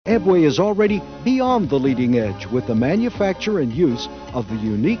Amway is already beyond the leading edge with the manufacture and use of the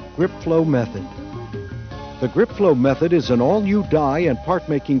unique Gripflow method. The Gripflow method is an all-new die and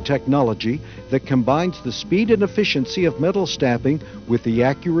part-making technology that combines the speed and efficiency of metal stamping with the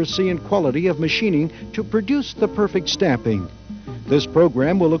accuracy and quality of machining to produce the perfect stamping. This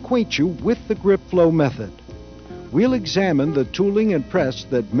program will acquaint you with the Gripflow method. We'll examine the tooling and press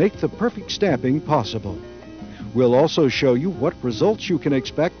that make the perfect stamping possible. We'll also show you what results you can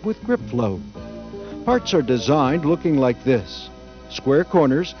expect with Gripflow. Parts are designed looking like this: square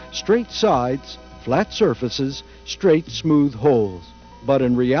corners, straight sides, flat surfaces, straight, smooth holes. But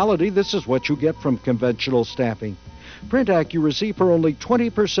in reality, this is what you get from conventional stamping. Print accuracy for only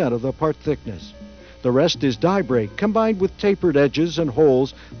 20% of the part thickness. The rest is die break combined with tapered edges and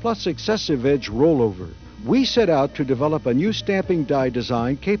holes plus excessive edge rollover. We set out to develop a new stamping die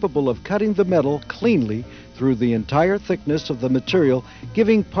design capable of cutting the metal cleanly through the entire thickness of the material,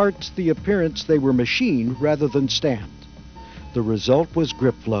 giving parts the appearance they were machined rather than stamped. The result was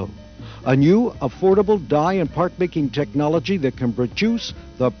Gripflow, a new, affordable die and part-making technology that can produce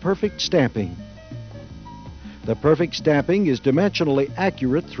the perfect stamping. The perfect stamping is dimensionally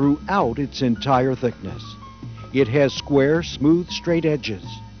accurate throughout its entire thickness. It has square, smooth, straight edges.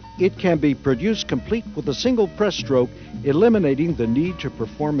 It can be produced complete with a single press stroke, eliminating the need to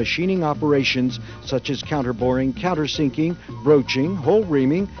perform machining operations such as counterboring, countersinking, broaching, hole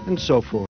reaming, and so forth.